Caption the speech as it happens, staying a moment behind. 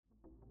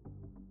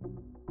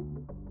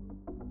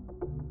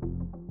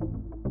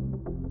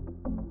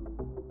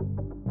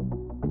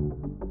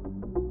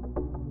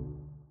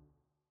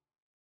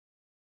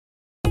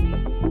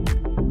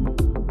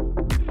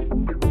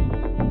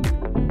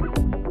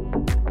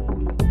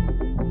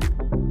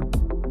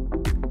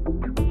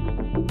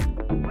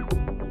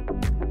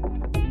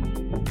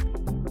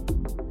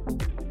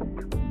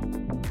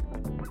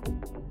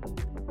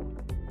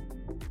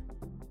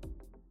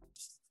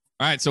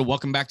All right, so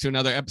welcome back to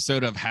another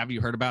episode of Have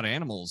You Heard About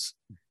Animals?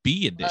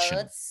 Bee edition.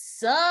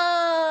 What's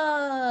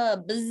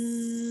up?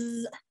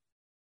 Bzz.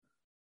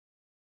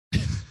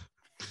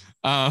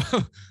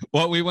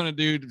 What we want to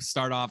do to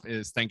start off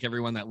is thank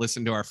everyone that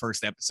listened to our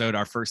first episode.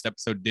 Our first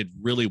episode did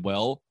really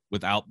well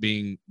without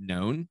being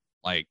known.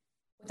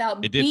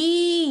 Without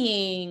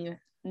being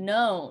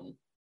known.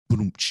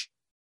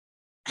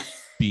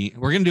 Bee.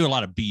 We're going to do a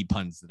lot of bee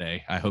puns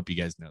today. I hope you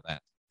guys know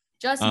that.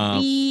 Just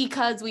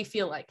because we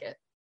feel like it.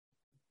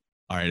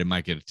 All right, it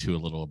might get a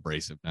little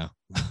abrasive now.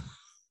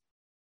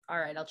 All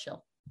right, I'll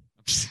chill.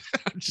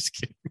 I'm just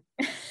kidding.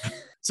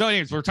 So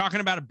anyways, we're talking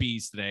about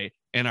bees today,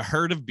 and a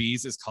herd of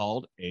bees is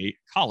called a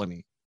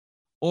colony.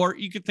 Or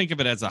you could think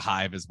of it as a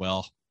hive as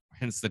well,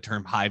 hence the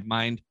term hive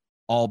mind.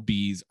 All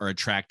bees are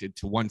attracted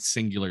to one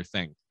singular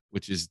thing,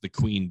 which is the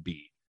queen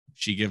bee.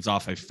 She gives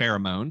off a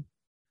pheromone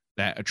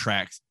that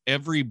attracts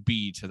every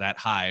bee to that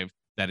hive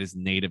that is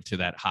native to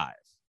that hive.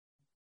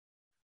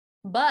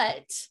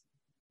 But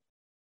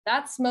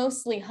that's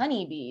mostly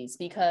honeybees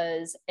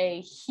because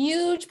a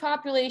huge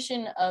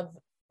population of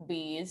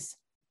bees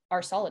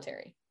are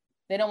solitary.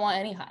 They don't want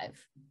any hive.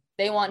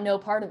 They want no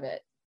part of it.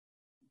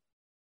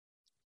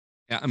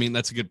 Yeah, I mean,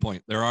 that's a good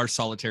point. There are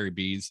solitary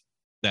bees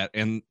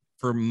and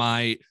for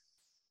my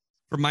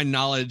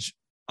knowledge,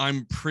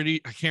 I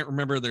can't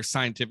remember their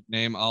scientific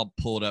name. I'll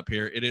pull it up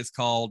here. It is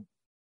called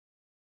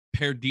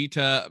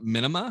Perdita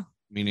minima,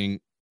 meaning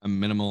a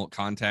minimal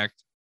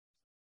contact,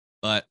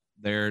 but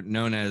they're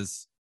known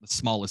as the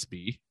smallest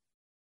bee.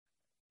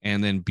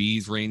 And then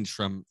bees range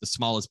from the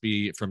smallest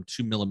bee from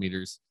 2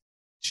 millimeters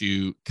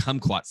to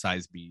kumquat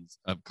sized bees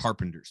of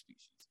carpenter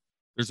species.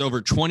 There's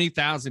over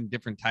 20,000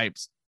 different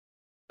types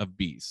of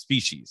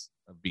species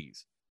of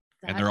bees.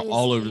 That and they're is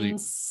all over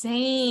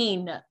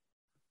insane.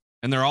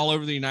 And they're all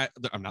over not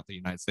the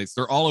United States.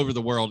 They're all over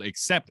the world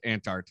except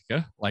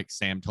Antarctica, like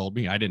Sam told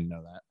me. I didn't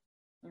know that.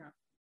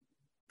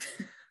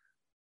 Yeah.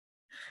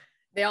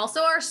 They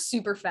also are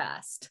super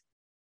fast.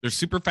 They're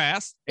super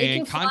fast. They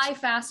can fly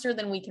faster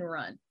than we can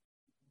run.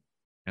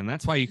 And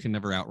that's why you can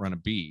never outrun a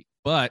bee.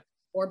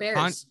 Or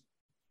bears.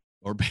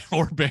 Or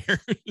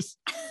bears.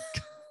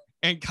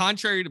 And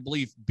contrary to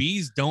belief,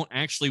 bees don't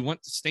actually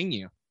want to sting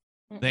you.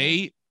 Mm-mm.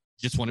 They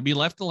just want to be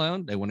left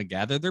alone. They want to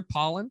gather their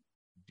pollen,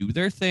 do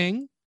their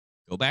thing,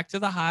 go back to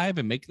the hive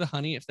and make the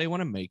honey if they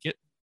want to make it.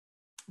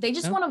 They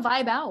just want to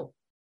vibe out.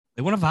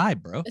 They want to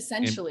vibe, bro.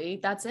 Essentially,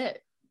 that's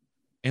it.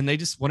 And they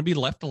just want to be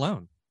left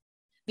alone.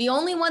 The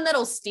only one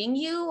that'll sting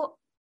you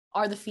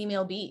are the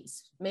female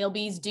bees. Male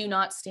bees do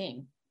not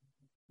sting.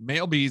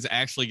 Male bees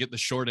actually get the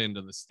short end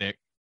of the stick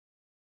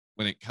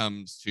when it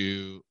comes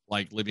to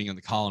living in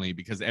the colony,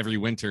 because every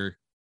winter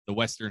the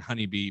western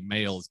honeybee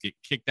males get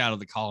kicked out of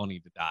the colony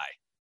to die.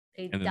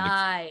 They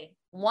die.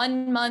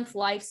 1 month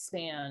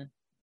lifespan.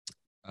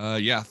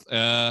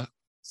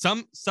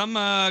 Some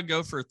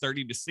go for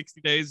 30 to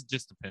 60 days.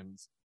 Just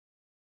depends.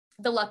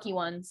 The lucky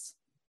ones.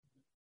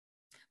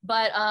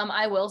 But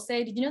I will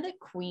say, did you know that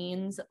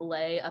queens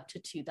lay up to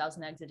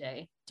 2,000 eggs a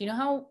day? Do you know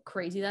how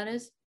crazy that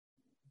is?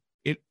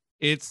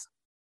 It's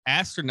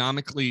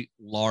astronomically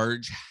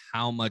large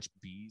how much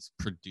bees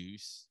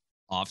produce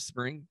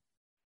offspring.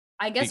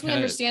 I guess we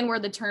understand where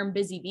the term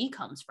busy bee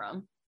comes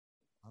from.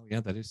 Oh, yeah,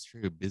 that is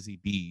true. Busy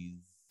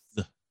bees.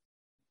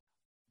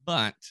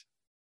 But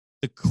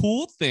the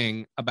cool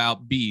thing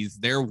about bees,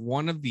 they're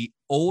one of the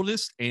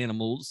oldest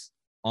animals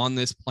on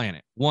this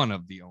planet. One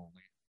of the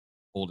only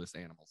oldest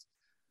animals.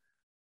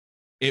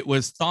 It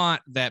was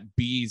thought that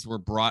bees were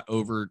brought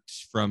over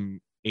from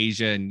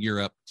Asia and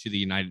Europe to the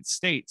United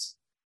States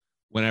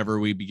whenever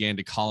we began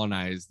to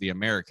colonize the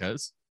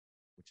Americas,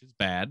 which is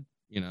bad.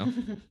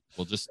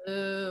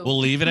 We'll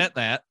leave it at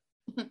that.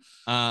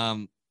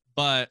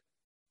 But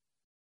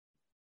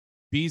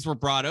bees were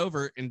brought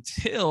over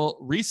until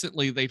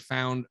recently. They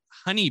found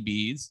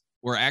honeybees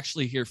were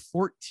actually here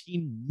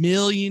 14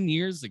 million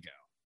years ago.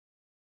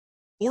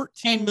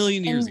 14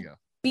 million years ago.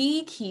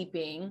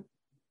 Beekeeping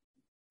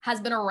has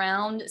been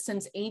around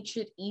since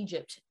ancient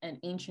Egypt and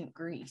ancient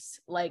Greece.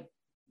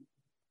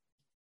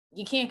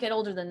 You can't get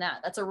older than that.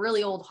 That's a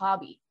really old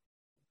hobby.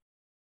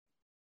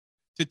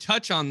 To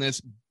touch on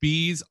this,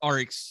 bees are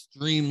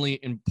extremely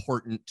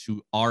important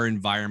to our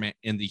environment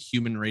and the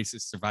human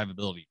race's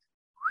survivability.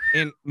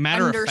 And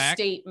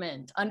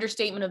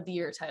Understatement of the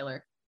year,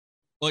 Tyler.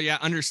 Well, yeah,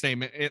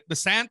 understatement. The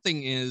sad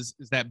thing is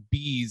that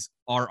bees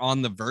are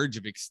on the verge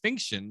of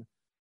extinction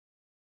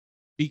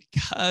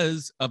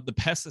because of the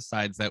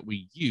pesticides that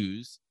we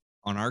use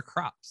on our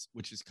crops,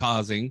 which is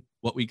causing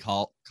what we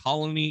call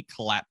colony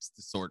collapse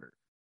disorder.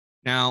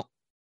 Now,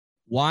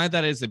 why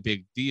that is a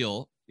big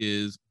deal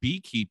is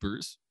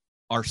beekeepers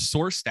are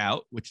sourced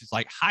out, which is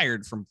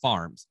hired from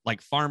farms.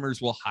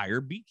 Farmers will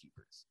hire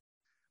beekeepers.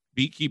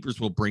 Beekeepers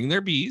will bring their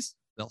bees.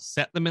 They'll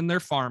set them in their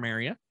farm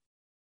area,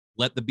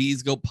 let the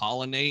bees go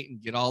pollinate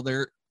and get all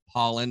their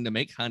pollen to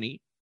make honey.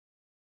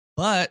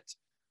 But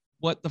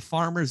what the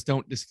farmers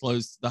don't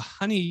disclose to the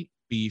honey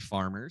bee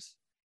farmers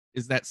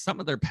is that some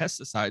of their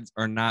pesticides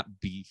are not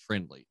bee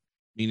friendly,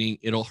 meaning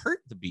it'll hurt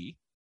the bee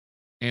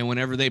And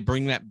whenever they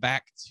bring that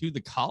back to the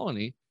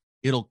colony,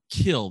 it'll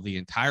kill the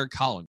entire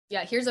colony.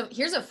 Yeah, here's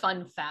a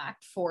fun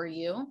fact for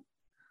you.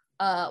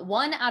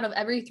 1 out of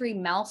every 3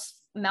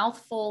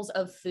 mouthfuls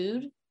of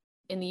food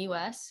in the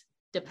US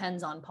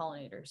depends on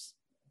pollinators.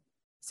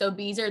 So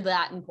bees are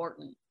that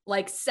important.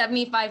 Like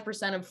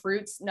 75% of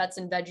fruits, nuts,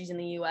 and veggies in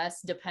the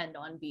US depend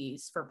on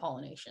bees for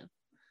pollination.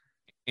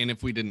 And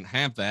if we didn't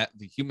have that,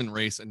 the human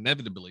race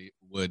inevitably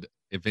would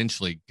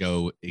eventually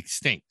go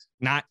extinct.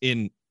 Not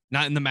in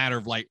the matter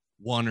of like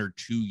 1 or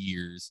 2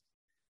 years,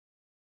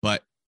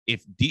 but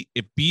if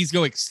bees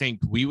go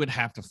extinct, we would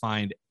have to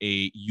find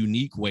a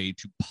unique way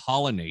to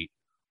pollinate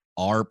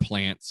our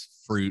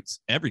plants, fruits,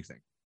 everything.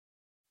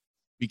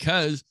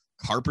 Because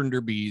carpenter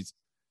bees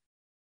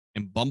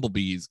and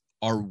bumblebees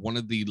are one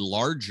of the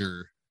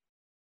larger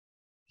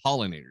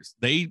pollinators.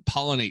 They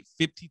pollinate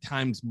 50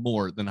 times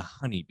more than a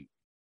honeybee.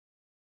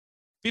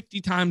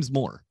 50 times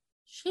more.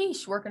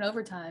 Sheesh, working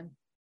overtime.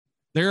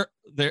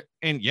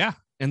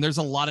 And there's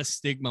a lot of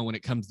stigma when it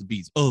comes to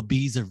bees. Oh,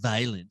 bees are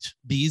violent.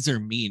 Bees are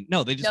mean.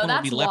 No, they just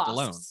want to be left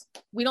alone.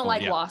 We don't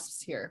like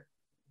wasps here.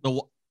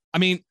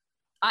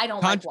 I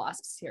don't like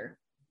wasps here.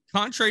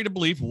 Contrary to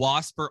belief,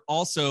 wasps are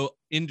also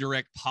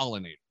indirect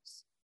pollinators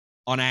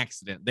on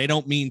accident. They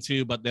don't mean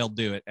to, but they'll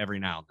do it every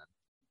now and then.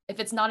 If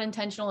it's not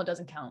intentional, it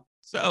doesn't count.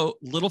 So,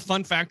 little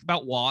fun fact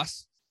about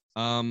wasps.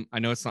 I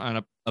know it's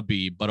not a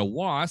bee, but a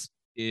wasp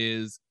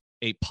is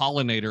a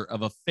pollinator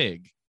of a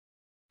fig.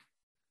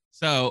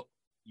 So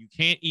you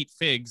can't eat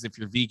figs if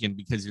you're vegan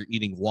because you're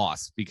eating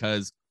wasps,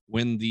 because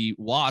when the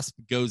wasp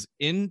goes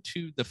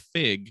into the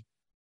fig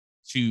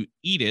to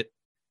eat it,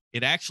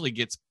 it actually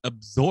gets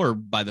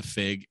absorbed by the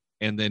fig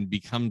and then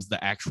becomes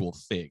the actual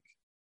fig.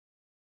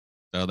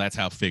 So that's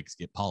how figs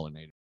get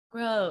pollinated.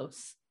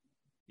 Gross.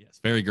 Yes,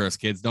 very gross,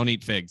 kids. Don't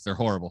eat figs. They're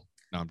horrible.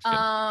 No, I'm just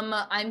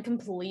kidding. I'm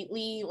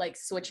completely like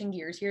switching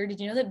gears here. Did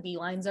you know that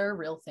beelines are a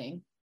real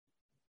thing?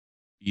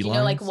 Beelines? Do you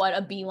know like what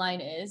a beeline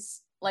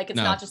is? Like it's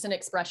not just an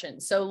expression.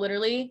 So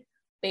literally,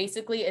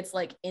 basically, it's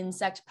like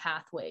insect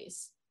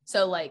pathways.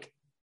 So like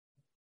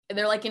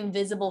they're like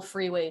invisible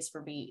freeways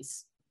for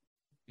bees.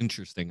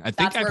 Interesting. I think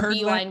that's I've where heard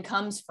beeline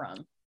comes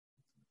from.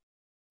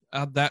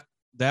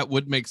 That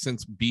would make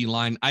sense.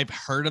 Beeline. I've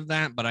heard of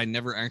that, but I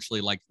never actually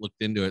like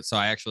looked into it. So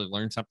I actually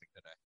learned something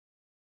today.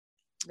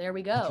 There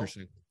we go.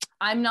 Interesting.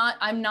 I'm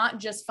not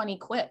just funny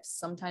quips.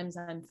 Sometimes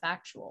I'm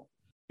factual.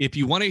 If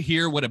you want to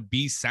hear what a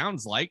bee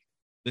sounds like,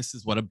 this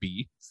is what a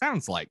bee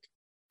sounds like.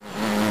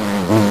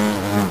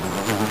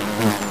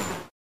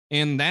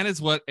 And that is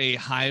what a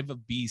hive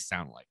of bees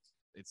sound like.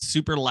 It's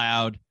super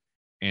loud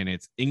and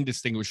it's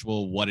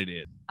indistinguishable what it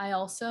is. I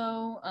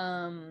also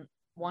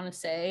want to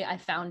say I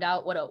found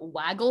out what a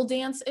waggle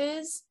dance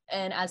is.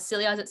 And as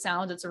silly as it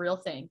sounds, it's a real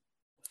thing.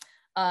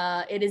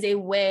 It is a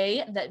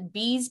way that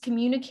bees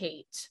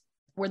communicate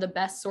where the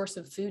best source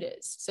of food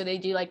is. So they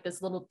do like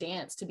this little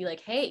dance to be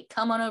like, hey,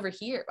 come on over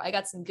here. I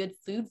got some good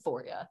food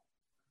for you.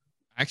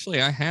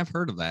 Actually, I have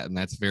heard of that, and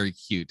that's very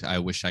cute. I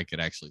wish I could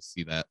actually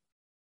see that.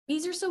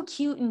 Bees are so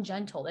cute and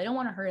gentle. They don't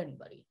want to hurt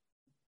anybody.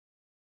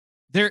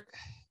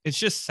 It's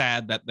just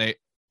sad that they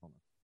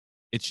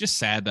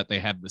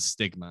have the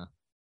stigma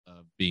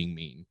of being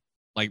mean.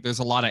 Like, there's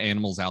a lot of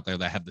animals out there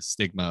that have the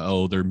stigma,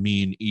 oh, they're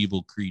mean,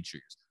 evil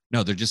creatures.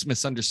 No, they're just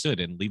misunderstood,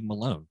 and leave them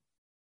alone.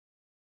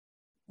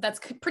 That's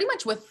pretty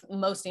much with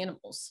most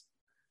animals.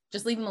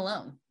 Just leave them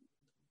alone.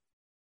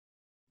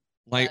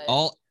 Like,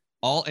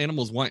 all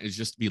animals want is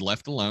just to be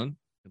left alone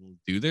and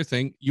do their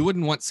thing. You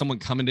wouldn't want someone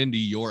coming into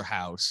your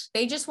house.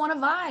 They just want a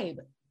vibe.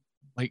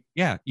 Like,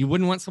 yeah, you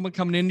wouldn't want someone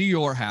coming into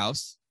your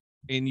house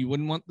and you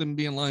wouldn't want them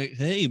being like,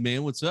 hey,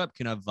 man, what's up?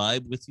 Can I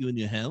vibe with you in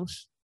your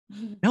house?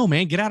 No,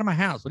 man, get out of my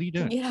house. What are you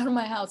doing? Get out of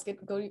my house.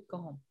 Go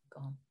home.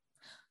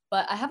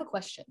 But I have a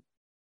question.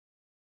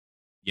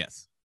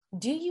 Yes.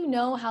 Do you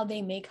know how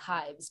they make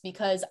hives?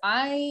 Because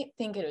I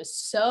think it is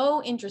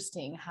so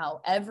interesting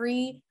how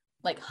every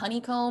like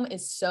honeycomb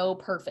is so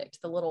perfect.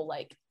 The little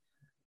like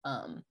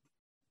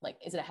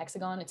is it a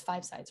hexagon? It's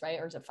 5 sides, right?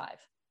 Or is it 5?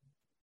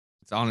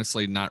 It's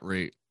honestly not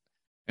really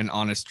an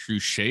honest true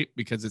shape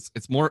because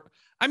it's more,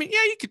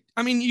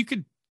 you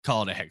could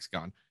call it a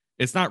hexagon.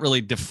 It's not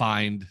really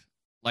defined.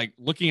 Like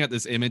looking at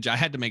this image, I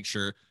had to make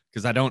sure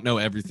because I don't know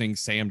everything.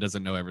 Sam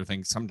doesn't know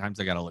everything. Sometimes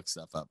I got to look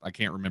stuff up. I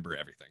can't remember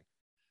everything.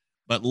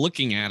 But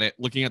looking at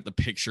the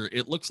picture,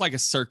 it looks like a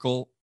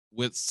circle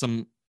with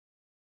some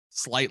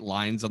slight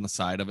lines on the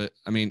side of it.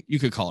 I mean, you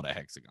could call it a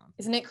hexagon.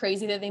 Isn't it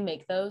crazy that they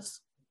make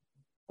those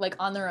like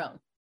on their own?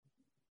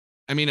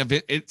 I mean,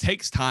 it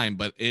takes time,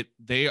 but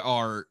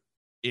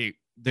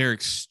they're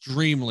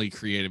extremely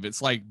creative.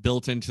 It's like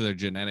built into their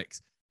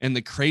genetics. And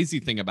the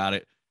crazy thing about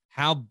it,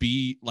 how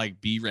bee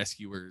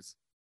rescuers,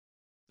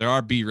 there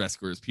are bee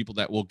rescuers, people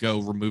that will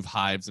go remove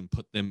hives and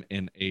put them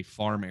in a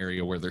farm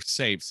area where they're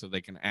safe so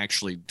they can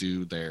actually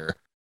do their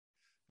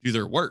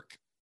work.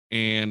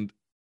 And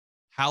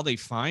how they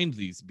find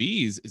these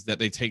bees is that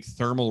they take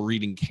thermal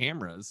reading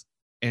cameras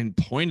and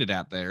point it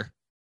out there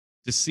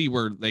to see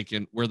where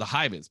the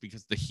hive is,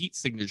 because the heat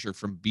signature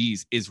from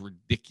bees is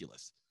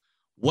ridiculous.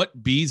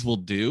 What bees will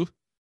do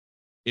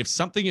if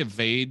something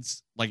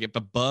evades, like if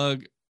a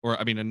bug or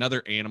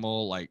another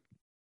animal like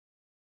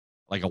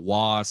a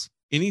wasp,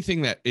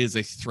 anything that is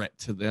a threat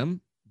to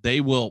them,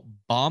 they will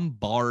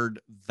bombard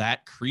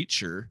that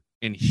creature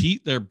and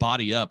heat their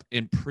body up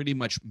and pretty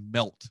much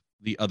melt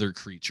the other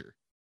creature.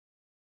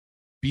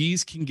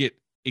 Bees can get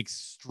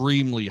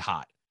extremely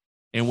hot.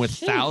 And with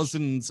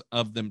thousands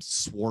of them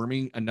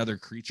swarming another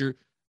creature,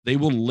 they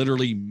will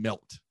literally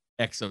melt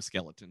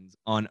exoskeletons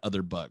on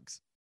other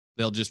bugs.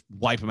 They'll just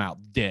wipe them out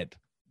dead.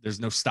 There's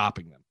no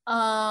stopping them.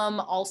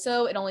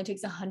 Also, it only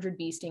takes 100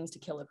 bee stings to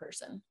kill a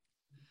person.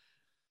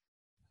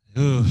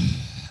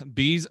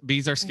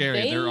 Bees are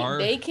scary.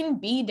 They can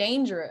be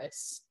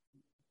dangerous.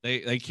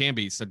 They can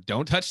be. So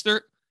don't touch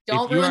their.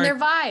 Don't ruin their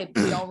vibe.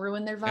 Don't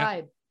ruin their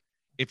vibe.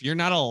 If you're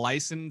not a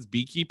licensed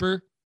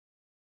beekeeper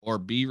or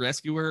bee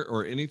rescuer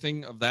or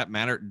anything of that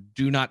matter,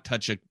 do not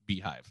touch a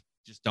beehive.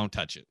 Just don't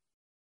touch it,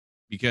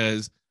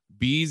 because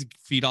bees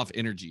feed off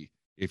energy.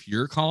 If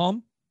you're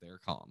calm, they're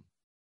calm.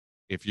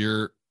 If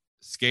you're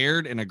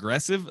scared and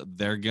aggressive,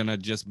 they're gonna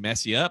just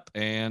mess you up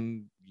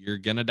and you're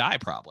gonna die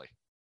probably.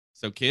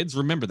 So kids,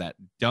 remember that.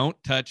 Don't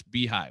touch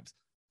beehives.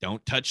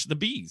 Don't touch the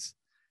bees,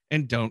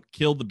 and don't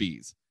kill the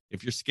bees.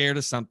 If you're scared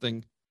of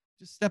something,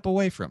 just step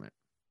away from it.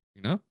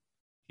 You know,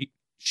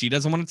 she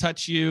doesn't want to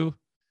touch you.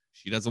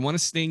 She doesn't want to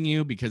sting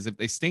you, because if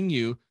they sting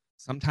you,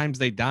 sometimes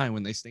they die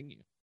when they sting you.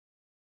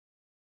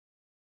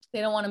 They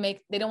don't want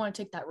to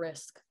take that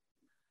risk.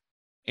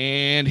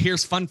 And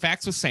here's fun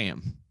facts with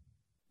Sam.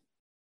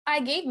 I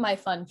gave my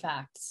fun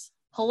facts.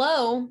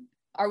 Hello,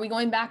 are we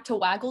going back to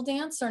Waggle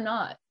Dance or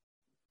not?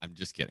 I'm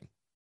just kidding.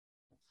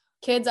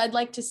 Kids, I'd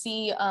like to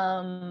see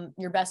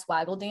your best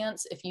Waggle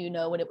Dance. If you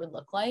know what it would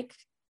look like,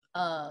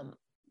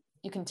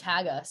 you can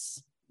tag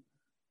us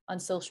on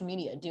social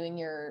media doing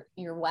your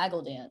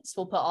Waggle Dance.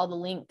 We'll put all the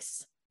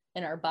links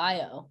in our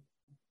bio.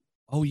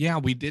 Oh yeah,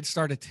 we did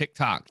start a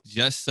TikTok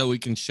just so we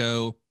can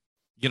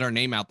get our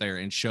name out there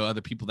and show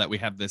other people that we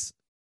have this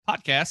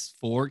podcast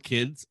for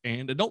kids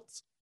and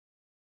adults.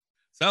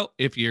 So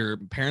if your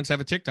parents have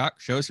a TikTok,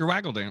 show us your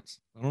Waggle Dance.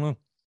 I don't know.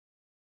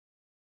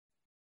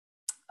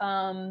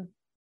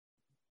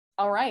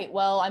 All right.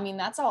 Well, I mean,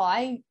 that's all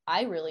I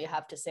really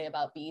have to say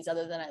about bees,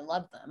 other than I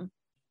love them.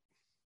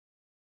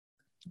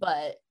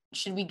 But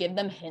should we give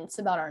them hints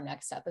about our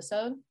next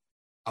episode?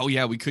 Oh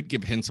yeah, we could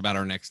give hints about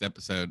our next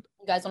episode.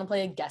 You guys want to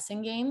play a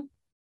guessing game?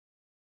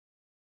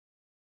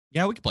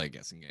 Yeah, we could play a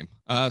guessing game.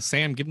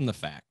 Sam, give them the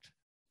fact.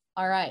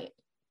 All right.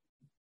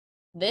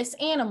 This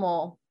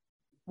animal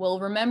will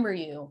remember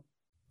you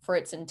for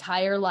its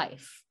entire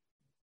life.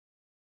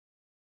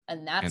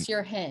 And that's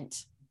your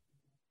hint.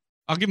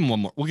 I'll give him one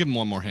more. We'll give him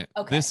one more hint.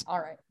 Okay. All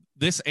right.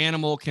 This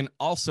animal can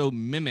also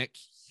mimic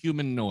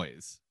human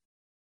noise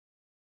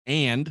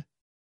and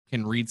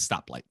can read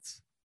stoplights.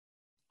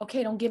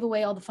 Okay, don't give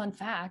away all the fun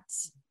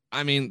facts.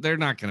 I mean, they're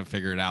not going to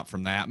figure it out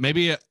from that.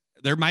 Maybe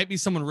there might be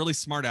someone really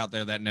smart out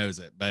there that knows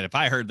it. But if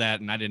I heard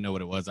that and I didn't know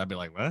what it was, I'd be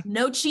like, what?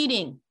 No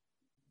cheating.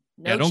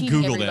 No don't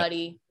cheating, Google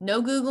everybody. That.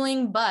 No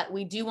Googling, but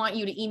we do want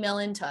you to email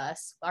into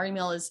us. Our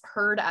email is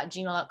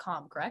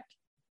herd@gmail.com, correct?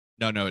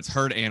 No, it's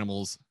herd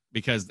animals,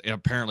 because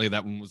apparently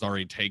that one was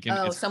already taken.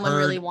 Oh, someone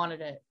really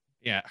wanted it.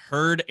 Yeah,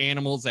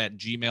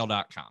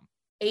 herdanimals@gmail.com.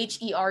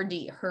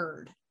 HERD,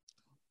 herd.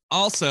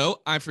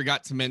 Also, I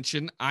forgot to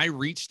mention, I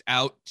reached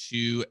out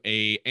to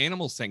a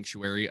animal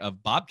sanctuary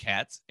of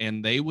bobcats,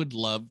 and they would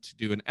love to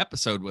do an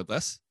episode with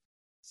us.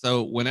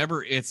 So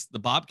whenever it's the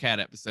bobcat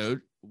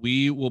episode,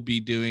 we will be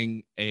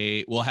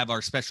we'll have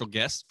our special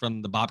guest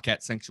from the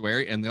Bobcat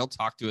Sanctuary, and they'll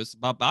talk to us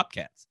about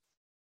bobcats.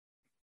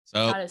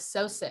 So that is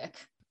so sick.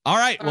 All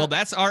right. Well,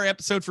 that's our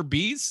episode for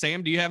bees.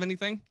 Sam, do you have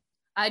anything?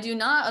 I do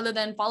not, other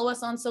than follow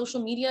us on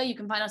social media. You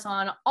can find us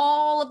on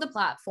all of the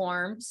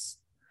platforms.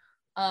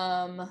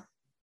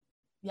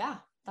 Yeah,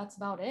 that's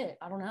about it.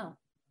 I don't know.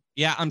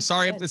 Yeah, I'm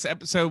sorry if this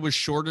episode was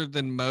shorter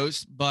than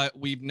most, but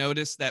we've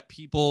noticed that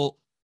people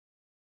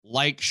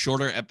like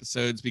shorter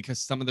episodes because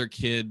some of their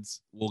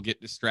kids will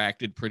get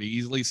distracted pretty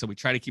easily. So we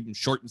try to keep them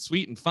short and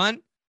sweet and fun.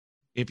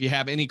 If you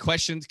have any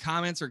questions,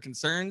 comments, or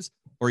concerns,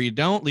 or you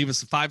don't, leave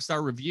us a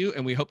 5-star review,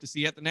 and we hope to see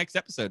you at the next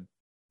episode.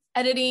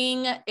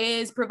 Editing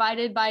is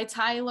provided by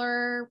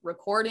Tyler.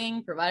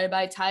 Recording provided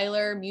by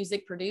Tyler.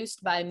 Music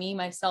produced by me,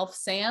 myself,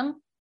 Sam.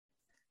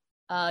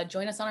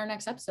 Join us on our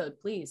next episode,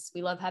 please.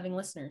 We love having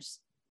listeners.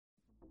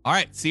 All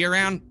right. See you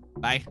around.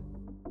 Bye.